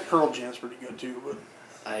me. Pearl Jam's pretty good too, but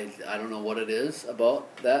I don't know what it is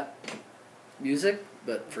about that music,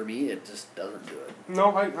 but for me it just doesn't do it.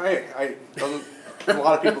 No, I doesn't. A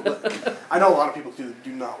lot of people, I know a lot of people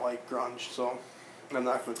do not like grunge, so I'm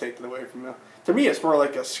not going to take it away from you. To me, it's more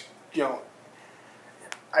like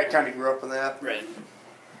I kind of grew up in that. Right.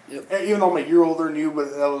 Yep. Even though I'm a year older than you,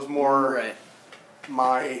 but that was more right.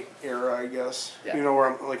 My era, I guess. Yeah.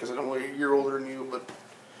 Where I'm, like I said, I'm only a year older than you, but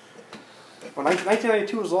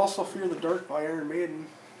 1992 was also Fear the Dark by Iron Maiden,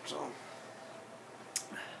 so.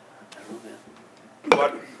 I don't know, man.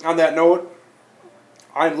 But on that note,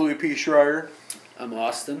 I'm Louis P. Schreier. I'm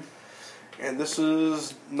Austin. And this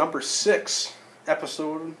is number 6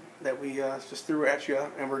 episode that we just threw at you,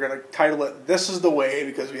 and we're going to title it "This Is the Way"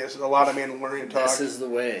 because we have a lot of Mandalorian talk. This is the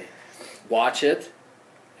way. Watch it.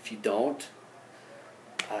 If you don't,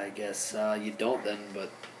 I guess you don't then,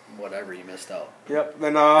 but whatever, you missed out. Yep.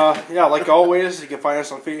 And like always, you can find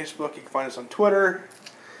us on Facebook, you can find us on Twitter,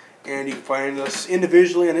 and you can find us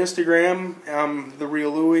individually on Instagram. I'm The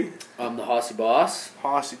Real Louie. I'm the Hossy Boss.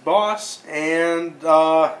 Hossy Boss. And,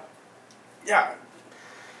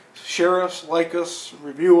 share us, like us,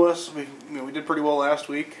 review us. We did pretty well last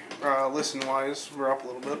week, listen-wise. We're up a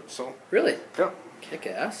little bit, so. Really? Yep. Kick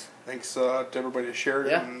ass. Thanks to everybody that shared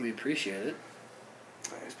it. Yeah, we appreciate it.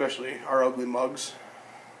 Especially our ugly mugs.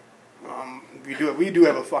 We do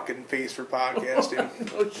have a fucking face for podcasting.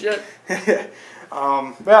 Oh shit.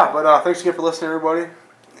 But thanks again for listening, everybody.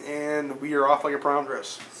 And we are off like a prom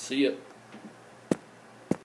dress. See ya.